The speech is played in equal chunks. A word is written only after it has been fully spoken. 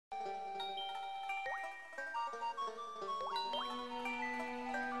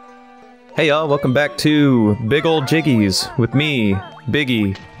Hey y'all, welcome back to Big Ol' Jiggies with me,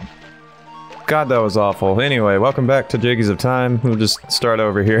 Biggie. God, that was awful. Anyway, welcome back to Jiggies of Time. We'll just start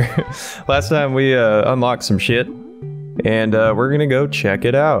over here. Last time we unlocked some shit, and we're gonna go check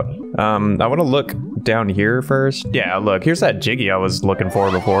it out. I want to look down here first. Yeah, look, here's that Jiggy I was looking for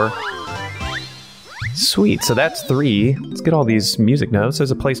before. Sweet, so that's 3. Let's get all these music notes.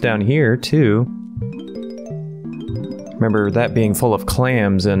 There's a place down here, too. Remember that being full of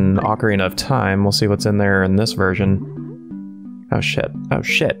clams in Ocarina of Time. We'll see what's in there in this version. Oh shit. Oh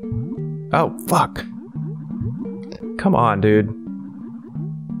shit. Oh fuck. Come on, dude.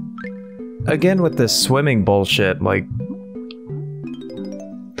 Again with this swimming bullshit, like...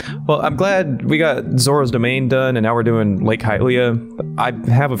 Well, I'm glad we got Zora's Domain done and now we're doing Lake Hylia. I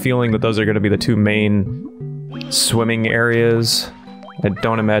have a feeling that those are going to be the 2 main swimming areas. I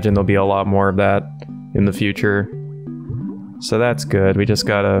don't imagine there'll be a lot more of that in the future. So that's good. We just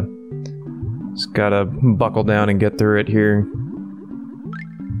gotta buckle down and get through it here.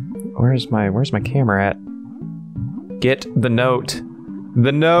 Where's my camera at? Get the note.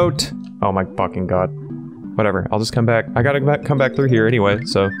 The note! Oh my fucking god. Whatever, I'll just come back. I gotta come back through here anyway,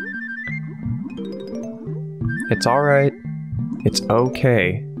 so... It's alright. It's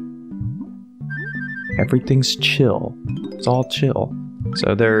okay. Everything's chill. It's all chill.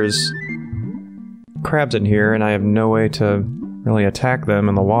 So there's... crabs in here, and I have no way to really attack them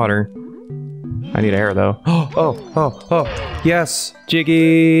in the water. I need air, though. Oh! Yes!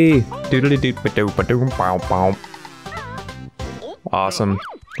 Jiggy! Awesome.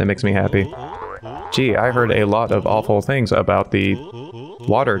 That makes me happy. Gee, I heard a lot of awful things about the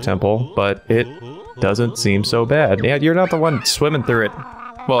water temple, but it doesn't seem so bad. Yeah, you're not the one swimming through it.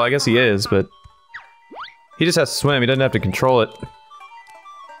 Well, I guess he is, but... he just has to swim, he doesn't have to control it.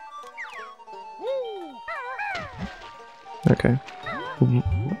 Okay.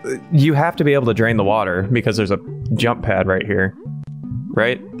 You have to be able to drain the water because there's a jump pad right here.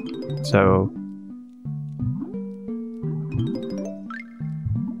 Right? So...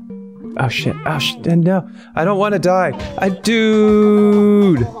 oh shit, no! I don't want to die!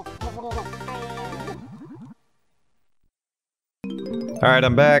 Dude! Alright,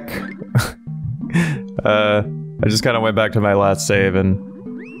 I'm back. I just kind of went back to my last save and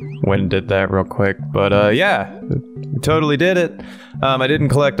went and did that real quick. But yeah, we totally did it. I didn't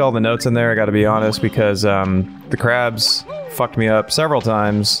collect all the notes in there, I gotta be honest, because the crabs fucked me up several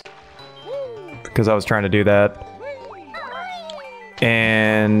times because I was trying to do that.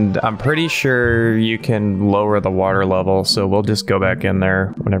 And I'm pretty sure you can lower the water level, so we'll just go back in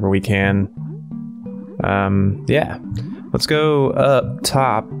there whenever we can. Yeah. Let's go up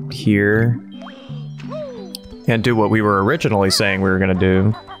top here and do what we were originally saying we were gonna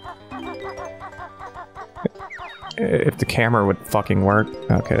do. If the camera would fucking work.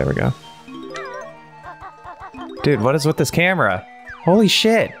 Okay, there we go. Dude, what is with this camera? Holy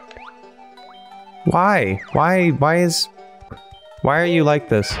shit! Why? Why are you like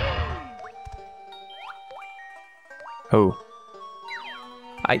this? Oh.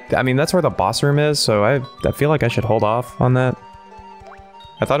 I mean, that's where the boss room is, so I feel like I should hold off on that.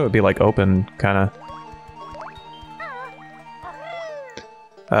 I thought it would be, like, open, kinda.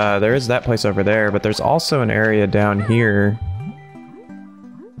 There is that place over there, but there's also an area down here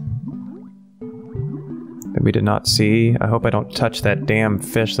that we did not see. I hope I don't touch that damn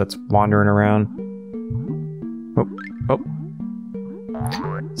fish that's wandering around. Oh.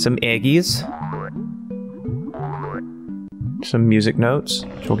 Some eggies. Some music notes,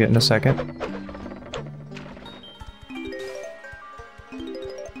 which we'll get in a second.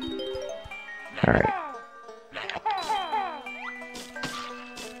 Alright.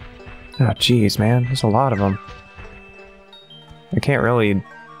 Oh, jeez, man. There's a lot of them. I can't really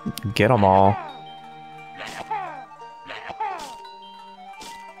get them all.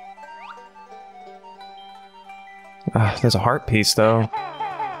 There's a heart piece, though.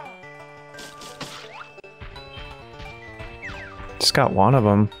 Just got one of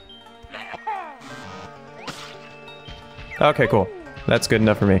them. Okay, cool. That's good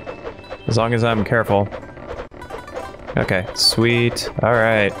enough for me. As long as I'm careful. Okay, sweet.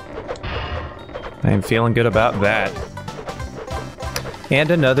 Alright. I am feeling good about that. And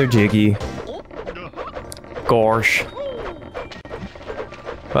another Jiggy. Gorsh.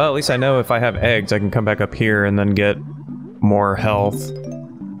 Well, at least I know if I have eggs, I can come back up here and then get more health.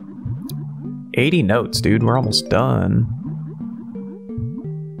 80 notes, dude. We're almost done.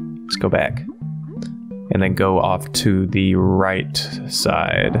 Let's go back. And then go off to the right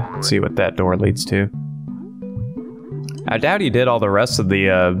side. Let's see what that door leads to. I doubt he did all the rest of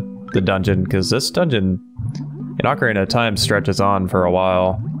the dungeon, because this dungeon in Ocarina of Time stretches on for a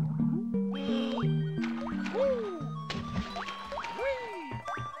while.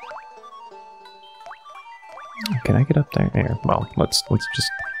 Can I get up there? Here, well, let's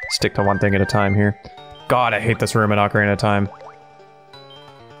just stick to one thing at a time here. God, I hate this room in Ocarina of Time.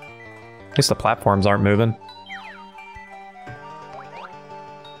 At least the platforms aren't moving.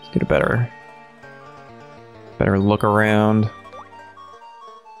 Let's get a better look around.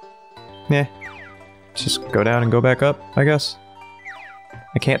 Yeah. Let's just go down and go back up, I guess.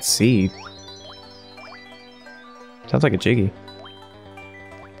 I can't see. Sounds like a Jiggy.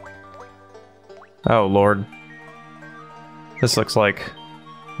 Oh, Lord. This looks like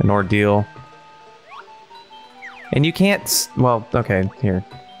an ordeal. And you can't well, okay, here.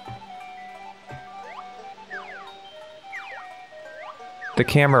 The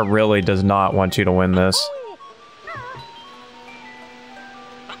camera really does not want you to win this.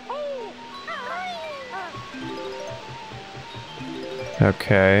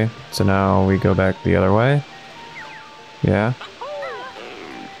 Okay, so now we go back the other way. Yeah.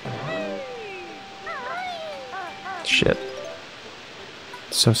 Shit.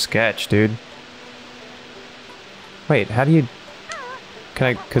 So sketch, dude. Wait, how do you... Can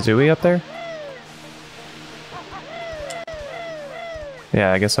I kazooie up there?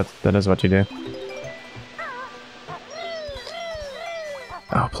 Yeah, I guess that is what you do.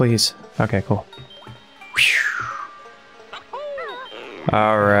 Oh, please. Okay, cool.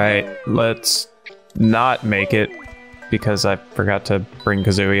 Alright, let's not make it because I forgot to bring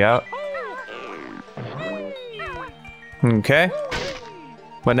Kazooie out. Okay.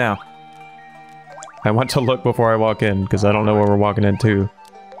 What now? I want to look before I walk in because I don't know where we're walking into.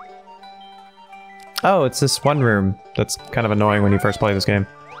 Oh, it's this one room that's kind of annoying when you first play this game.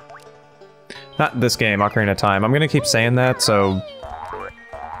 Not this game, Ocarina of Time. I'm gonna keep saying that, so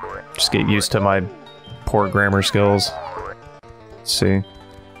just get used to my poor grammar skills. Let's see.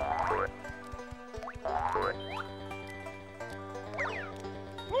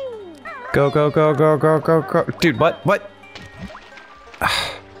 Go, go, go, go, go, go, go. Dude, what? What?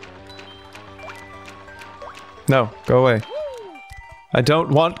 No, go away. I don't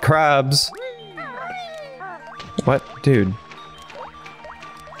want crabs. What? Dude.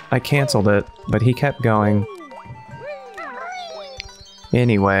 I canceled it, but he kept going.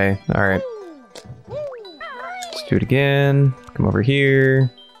 Anyway, alright. Let's do it again. Come over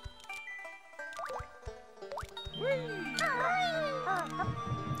here.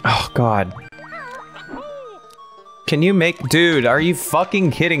 Oh, God. Can you make... Dude, are you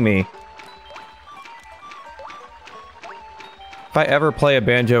fucking kidding me? If I ever play a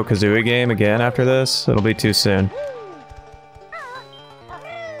Banjo-Kazooie game again after this, it'll be too soon.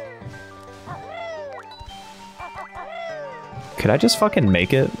 Could I just fucking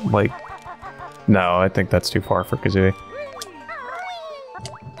make it? Like... No, I think that's too far for Kazooie.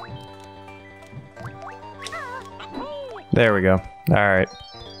 There we go. Alright.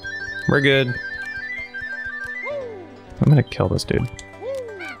 We're good. I'm gonna kill this dude.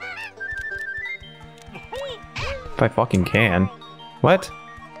 If I fucking can. What?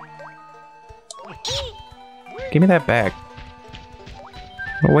 Give me that back.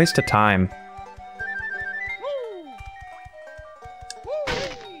 What a waste of time.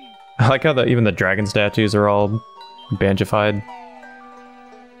 I like how even the dragon statues are all banjified.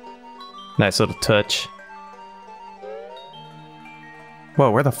 Nice little touch. Whoa,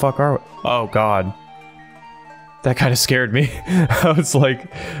 where the fuck are we? Oh, God. That kind of scared me. I was like,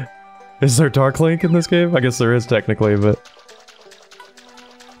 is there Dark Link in this game? I guess there is technically, but...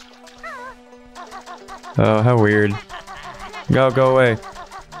 Oh, how weird. Go away.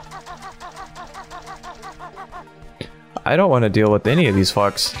 I don't want to deal with any of these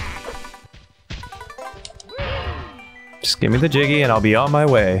fucks. Just give me the Jiggy and I'll be on my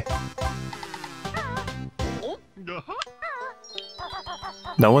way.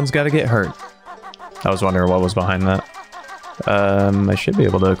 No one's got to get hurt. I was wondering what was behind that. I should be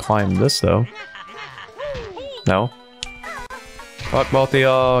able to climb this, though. No? Fuck both of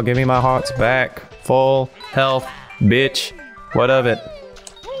y'all. Give me my hearts back. Full health, bitch. What of it?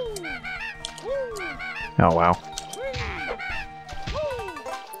 Oh, wow.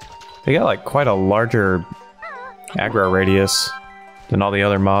 They got, like, quite a larger aggro radius than all the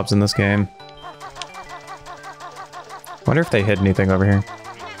other mobs in this game. Wonder if they hid anything over here.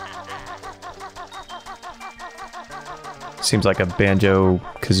 Seems like a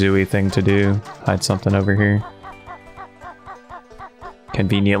Banjo-Kazooie thing to do. Hide something over here.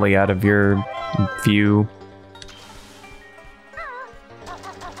 Conveniently out of your view.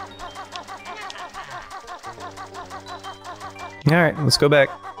 Alright, let's go back.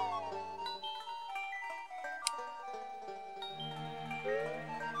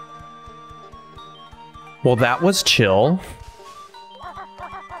 Well, that was chill.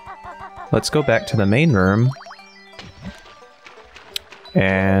 Let's go back to the main room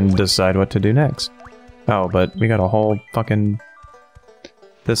and decide what to do next. Oh, but we got a whole fucking...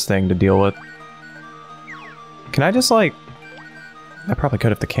 this thing to deal with. Can I just, like... I probably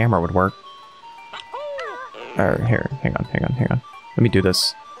could if the camera would work. Here, hang on. Let me do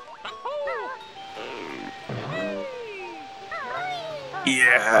this.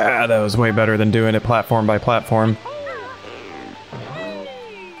 Yeah, that was way better than doing it platform by platform.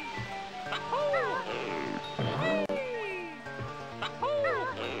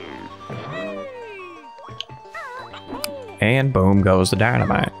 And boom goes the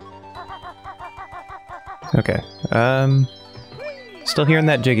dynamite. Okay, still hearing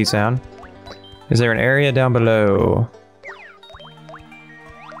that jiggy sound. Is there an area down below?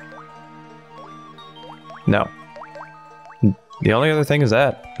 No. The only other thing is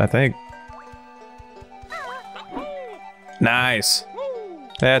that, I think. Nice!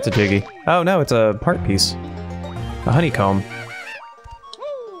 That's a jiggy. Oh no, it's a part piece. A honeycomb.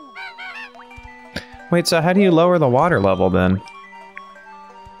 Wait, so how do you lower the water level then?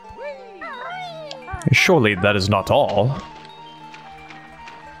 Surely that is not all.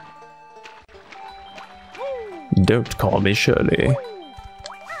 Don't call me Shirley.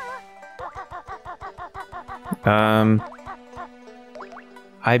 I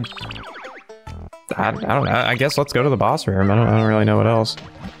don't know. I guess let's go to the boss room. I don't really know what else.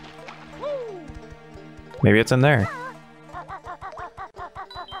 Maybe it's in there.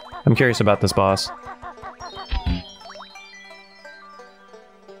 I'm curious about this boss.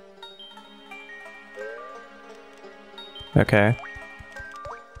 Okay.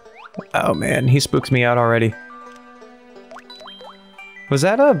 Oh man, he spooks me out already. Was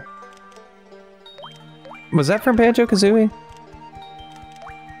that from Banjo-Kazooie?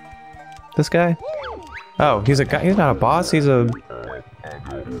 This guy? Oh, he's a guy. He's not a boss. He's a...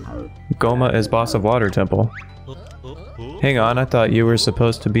 Goma is boss of Water Temple. Hang on, I thought you were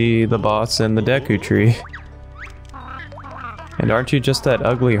supposed to be the boss in the Deku Tree. And aren't you just that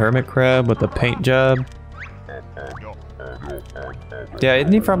ugly hermit crab with the paint job? Yeah,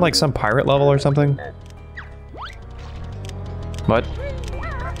 isn't he from like some pirate level or something? What?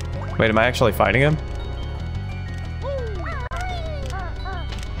 Wait, am I actually fighting him?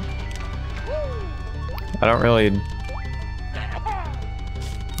 I don't really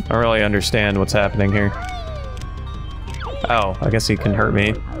understand what's happening here. Oh, I guess he can hurt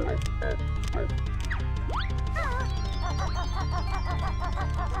me.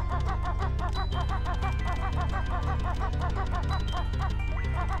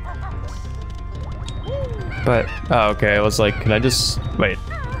 But, oh, okay, I was like, can I just, wait.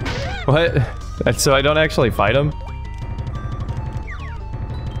 What? So I don't actually fight him?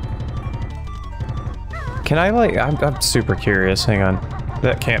 Can I, like, I'm super curious, hang on.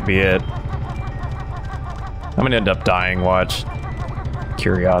 That can't be it. I'm gonna end up dying, watch.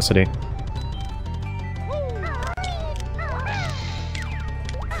 Curiosity.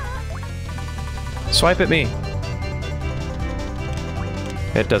 Swipe at me.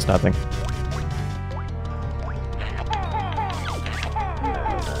 It does nothing.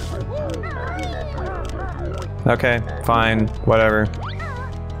 Okay, fine, whatever.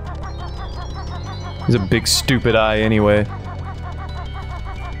 He's a big stupid eye anyway.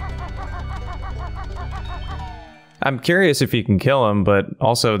 I'm curious if you can kill him, but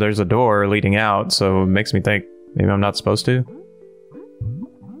also there's a door leading out, so it makes me think maybe I'm not supposed to.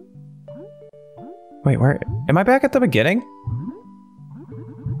 Wait, where? Am I back at the beginning?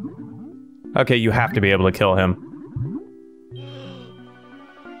 Okay, you have to be able to kill him.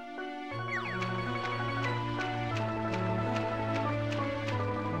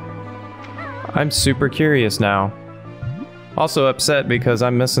 I'm super curious now. Also upset because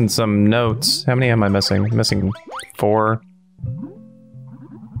I'm missing some notes. How many am I missing? I'm missing 4.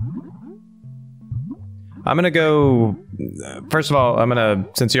 I'm gonna go... First of all, I'm gonna...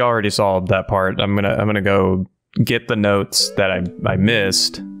 Since you already solved that part, I'm gonna go get the notes that I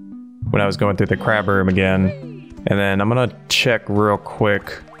missed when I was going through the crab room again. And then I'm gonna check real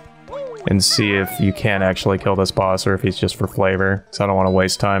quick and see if you can actually kill this boss or if he's just for flavor. Because I don't want to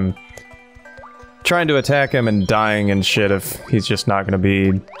waste time trying to attack him and dying and shit if he's just not gonna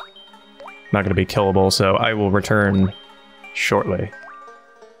be killable, so I will return shortly.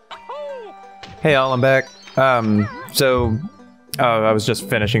 Hey all, I'm back. I was just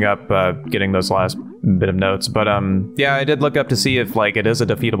finishing up getting those last bit of notes, but yeah, I did look up to see if like it is a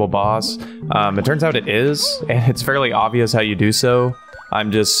defeatable boss. It turns out it is, and it's fairly obvious how you do so.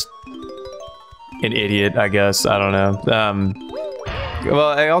 I'm just an idiot, I guess. I don't know. Well,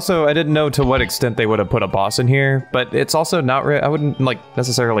 I didn't know to what extent they would have put a boss in here, but it's also not I wouldn't like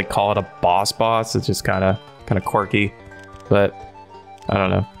necessarily call it a boss. It's just kind of quirky. But I don't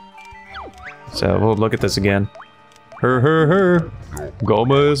know. So we'll look at this again. Her.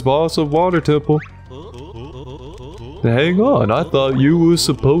 Goma is boss of Water Temple. Hang on, I thought you were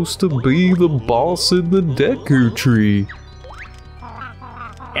supposed to be the boss in the Deku Tree.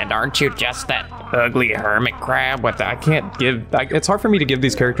 And aren't you just that ugly hermit crab with the... I can't give... it's hard for me to give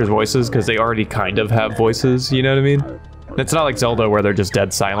these characters voices because they already kind of have voices, you know what I mean? It's not like Zelda where they're just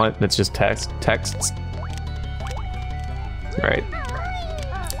dead silent, it's just texts. Right.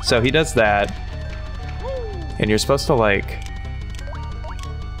 So he does that. And you're supposed to like...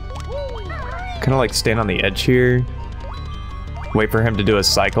 kind of like stand on the edge here. Wait for him to do a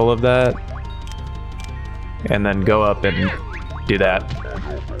cycle of that. And then go up and do that.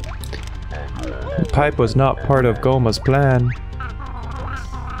 The pipe was not part of Goma's plan.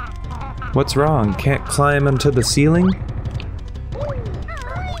 What's wrong? Can't climb onto the ceiling?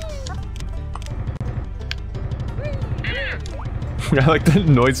 I like the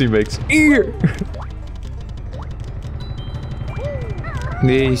noise he makes. Ear!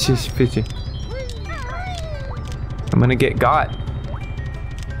 I'm gonna get got.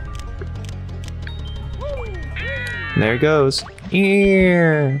 There he goes.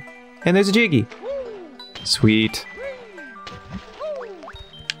 Ear! And there's a Jiggy. Sweet.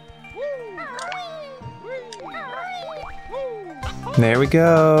 There we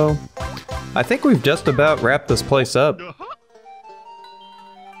go. I think we've just about wrapped this place up.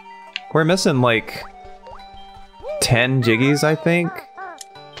 We're missing like 10 Jiggies, I think.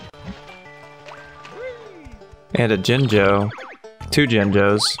 And a Jinjo. 2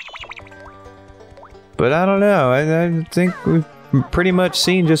 Jinjos. But I don't know, I think we've pretty much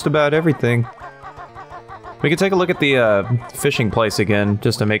seen just about everything. We can take a look at the fishing place again,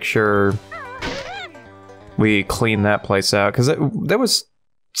 just to make sure we clean that place out. Because there was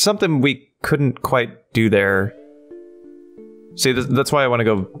something we couldn't quite do there. See, that's why I want to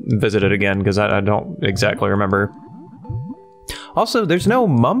go visit it again, because I don't exactly remember. Also, there's no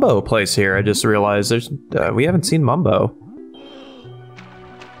Mumbo place here, I just realized. We haven't seen Mumbo.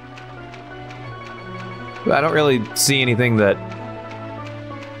 I don't really see anything that,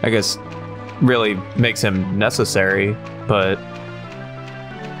 I guess, really makes him necessary, but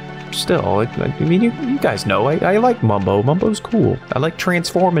still, I mean, you guys know, I like Mumbo. Mumbo's cool. I like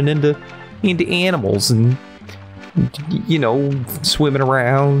transforming into animals and, you know, swimming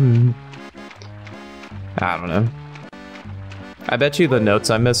around. And, I don't know. I bet you the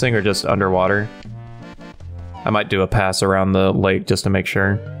notes I'm missing are just underwater. I might do a pass around the lake just to make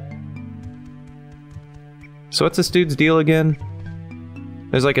sure. So what's this dude's deal again?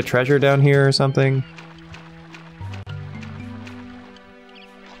 There's like a treasure down here or something.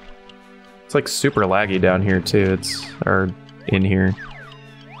 It's like super laggy down here too. Or in here.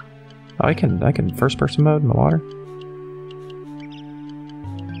 Oh, I can first person mode in the water.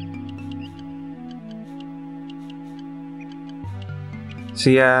 So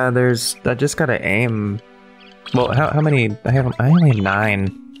yeah, I just gotta aim. Well, how many? I only have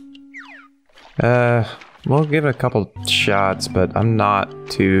 9. We'll give it a couple shots, but I'm not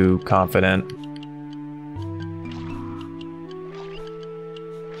too confident.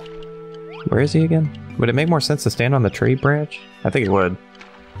 Where is he again? Would it make more sense to stand on the tree branch? I think it would.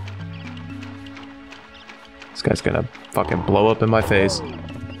 This guy's gonna fucking blow up in my face.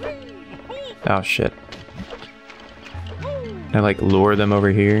 Oh shit. Can I like lure them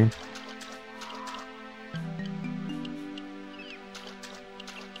over here?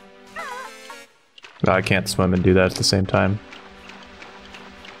 Oh, I can't swim and do that at the same time.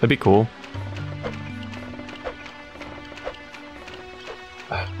 That'd be cool.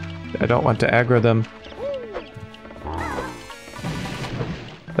 I don't want to aggro them.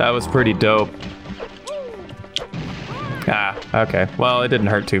 That was pretty dope. Ah, okay. Well, it didn't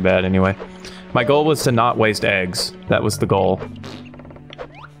hurt too bad anyway. My goal was to not waste eggs. That was the goal.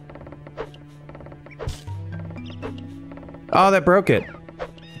 Oh, that broke it.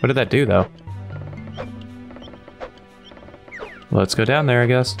 What did that do, though? Let's go down there, I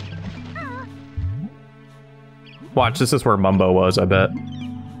guess. Watch, this is where Mumbo was, I bet.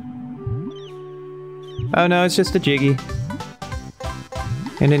 Oh no, it's just a Jiggy.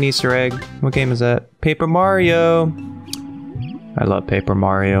 And an Easter egg. What game is that? Paper Mario! I love Paper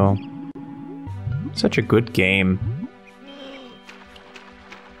Mario. Such a good game.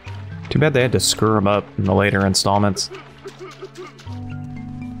 Too bad they had to screw them up in the later installments.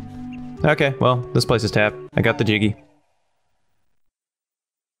 Okay, well, this place is tapped. I got the Jiggy.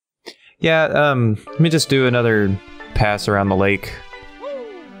 Yeah, let me just do another pass around the lake.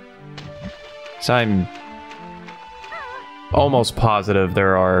 So I'm almost positive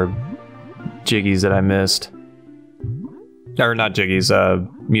there are Jiggies that I missed. Or not Jiggies,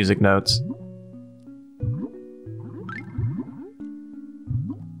 music notes.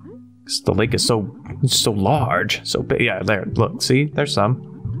 The lake is so large, so big. Yeah, there, look, see? There's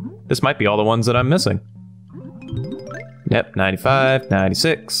some. This might be all the ones that I'm missing. Yep, 95,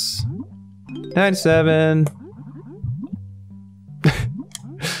 96, 97.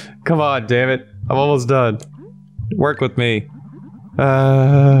 Come on, damn it. I'm almost done. Work with me.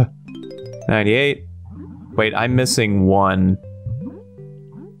 98. Wait, I'm missing one.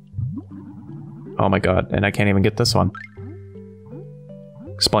 Oh my god, and I can't even get this one.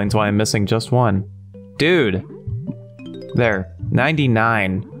 Explains why I'm missing just one. Dude! There.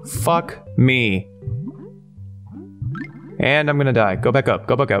 99. Fuck me. And I'm gonna die. Go back up,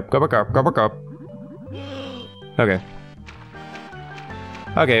 go back up, go back up, go back up. Okay.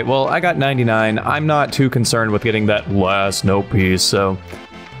 Okay, well, I got 99. I'm not too concerned with getting that last note piece, so...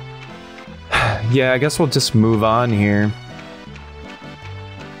 yeah, I guess we'll just move on here.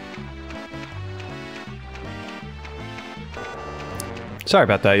 Sorry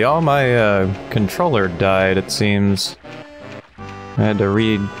about that, y'all. My controller died, it seems. I had to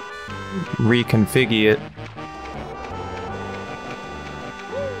reconfigure it.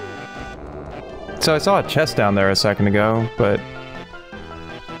 So I saw a chest down there a second ago, but...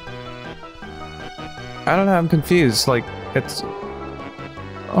 I don't know, I'm confused. Like, it's...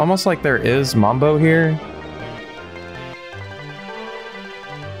 almost like there is Mambo here.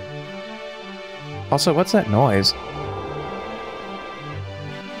 Also, what's that noise?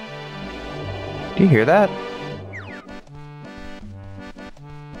 Do you hear that?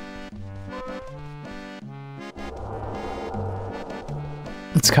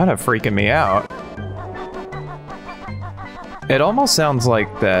 It's kind of freaking me out. It almost sounds like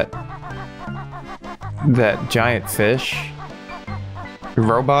that giant fish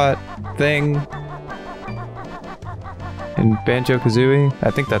robot thing in Banjo-Kazooie.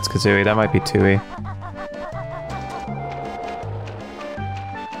 I think that's Kazooie, that might be Tooie.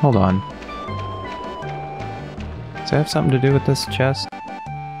 Hold on. Does that have something to do with this chest?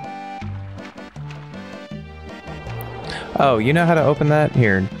 Oh, you know how to open that?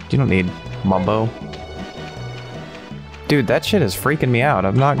 Here, you don't need Mumbo. Dude, that shit is freaking me out,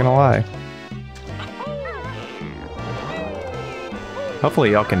 I'm not gonna lie.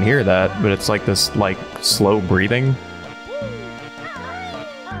 Hopefully y'all can hear that, but it's like this, like, slow breathing.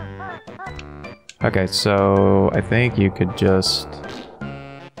 Okay, so I think you could just...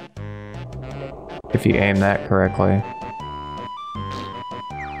 if you aim that correctly.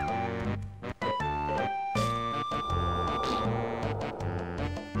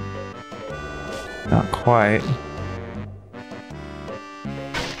 Not quite.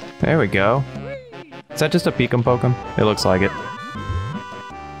 There we go. Is that just a peek-em poke-em? It looks like it.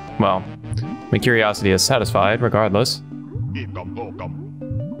 Well, my curiosity is satisfied regardless.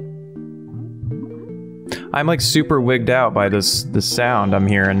 I'm like super wigged out by this sound I'm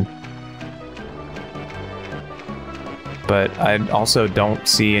hearing. But I also don't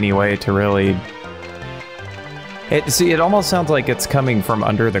see any way to really... it almost sounds like it's coming from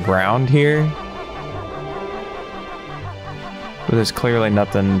under the ground here. But there's clearly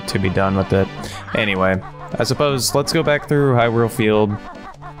nothing to be done with it. Anyway, I suppose let's go back through Hyrule Field.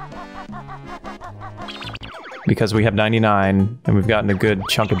 Because we have 99, and we've gotten a good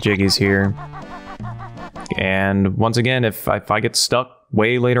chunk of Jiggies here. And once again, if I get stuck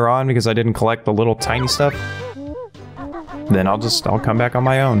way later on because I didn't collect the little tiny stuff, then I'll come back on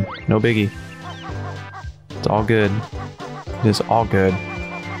my own. No biggie. It's all good. It is all good.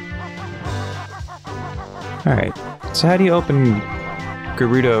 Alright, so how do you open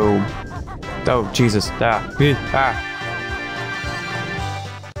Gerudo? Oh, Jesus. Ah.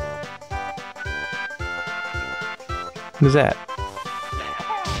 What is that?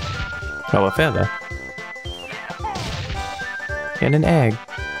 Oh, a feather. And an egg.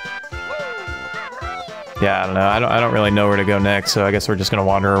 Yeah, I don't know. I don't really know where to go next, so I guess we're just gonna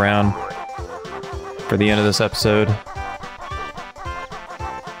wander around for the end of this episode.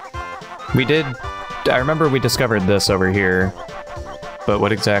 I remember we discovered this over here, but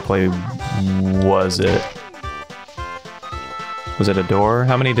what exactly was it? Was it a door?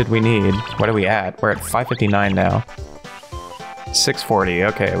 How many did we need? What are we at? We're at 559 now. 640,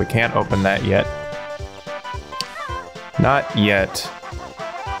 okay, we can't open that yet. Not yet.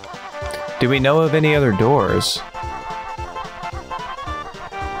 Do we know of any other doors?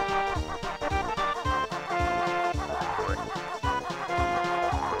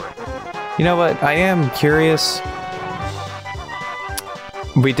 You know what, I am curious.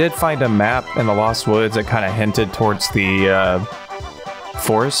 We did find a map in the Lost Woods that kind of hinted towards the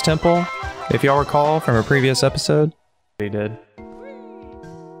Forest Temple, if y'all recall from a previous episode. He did.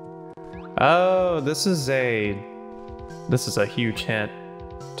 Oh, this is a huge hint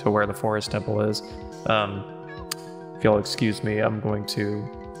to where the forest temple is. If you'll excuse me, I'm going to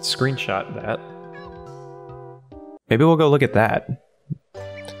screenshot that. Maybe we'll go look at that.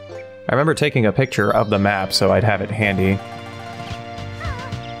 I remember taking a picture of the map so I'd have it handy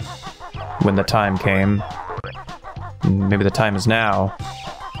when the time came. Maybe the time is now.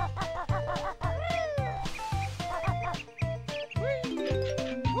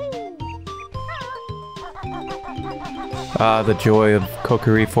 Ah, the joy of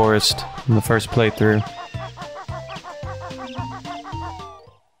Kokiri Forest in the first playthrough.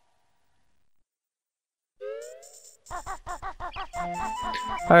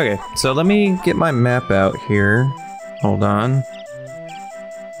 Okay, so let me get my map out here. Hold on.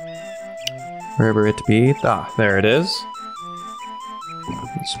 Wherever it be. Ah, there it is.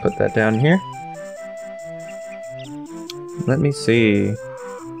 Let's put that down here. Let me see.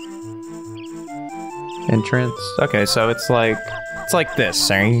 Entrance. Okay, so it's like this,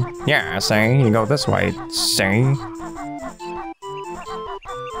 see? Yeah, see? You go this way, see?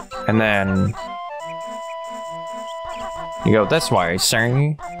 And then you go this way,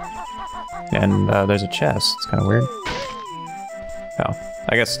 see? And there's a chest. It's kind of weird. Oh,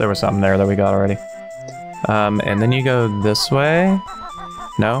 I guess there was something there that we got already. And then you go this way.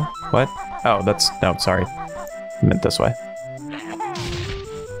 No? What? Oh, no, sorry. I meant this way.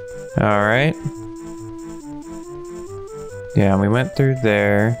 Alright. Yeah, we went through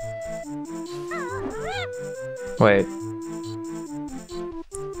there. Wait.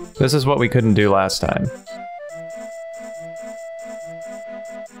 This is what we couldn't do last time.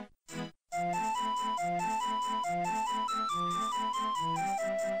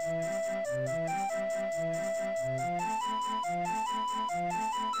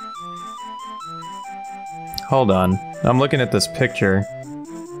 Hold on. I'm looking at this picture.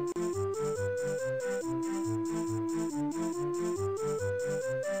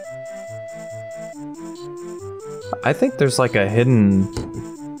 I think there's like a hidden...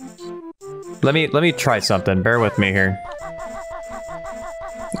 Let me try something. Bear with me here.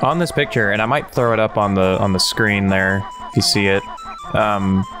 On this picture, and I might throw it up on the screen there if you see it.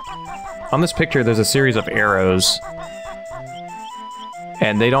 On this picture, there's a series of arrows,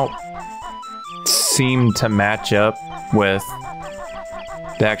 and they don't seem to match up with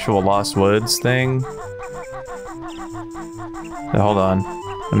the actual Lost Woods thing. Hold on.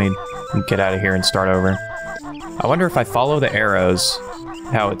 Let me get out of here and start over. I wonder if I follow the arrows,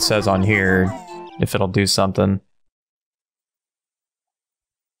 how it says on here, if it'll do something.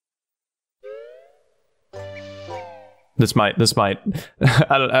 This might,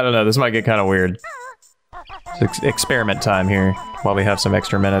 I don't know, this might get kind of weird. It's experiment time here, while we have some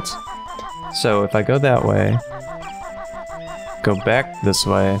extra minutes. So if I go that way, go back this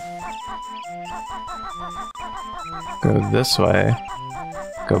way, go this way,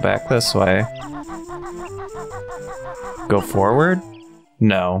 go back this way, go forward?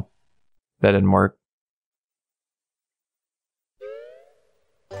 No. That didn't work.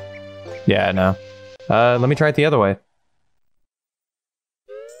 Yeah, no. Let me try it the other way.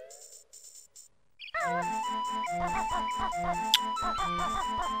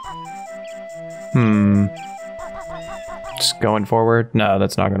 Just going forward? No,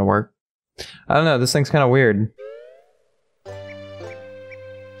 that's not gonna work. I don't know, this thing's kind of weird.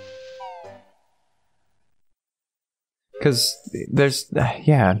 Because there's,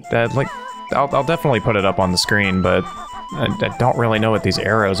 yeah, like, I'll definitely put it up on the screen, but I don't really know what these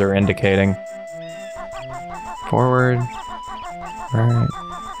arrows are indicating. Forward. Right.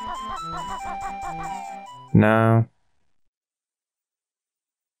 No.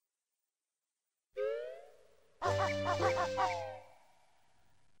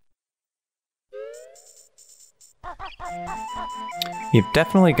 You've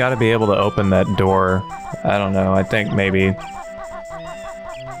definitely got to be able to open that door. I don't know, I think maybe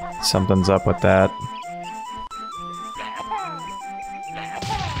something's up with that.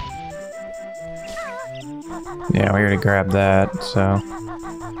 Yeah, we already grabbed that, so...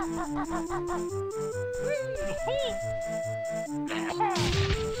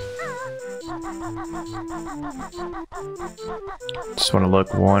 Just want to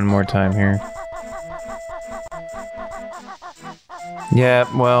look one more time here. Yeah,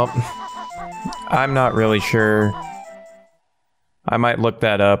 well, I'm not really sure. I might look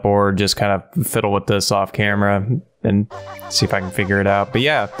that up or just kind of fiddle with this off camera and see if I can figure it out. But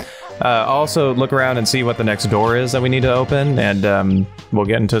yeah, also look around and see what the next door is that we need to open, and we'll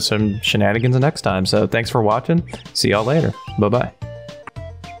get into some shenanigans next time. So thanks for watching. See y'all later. Bye-bye.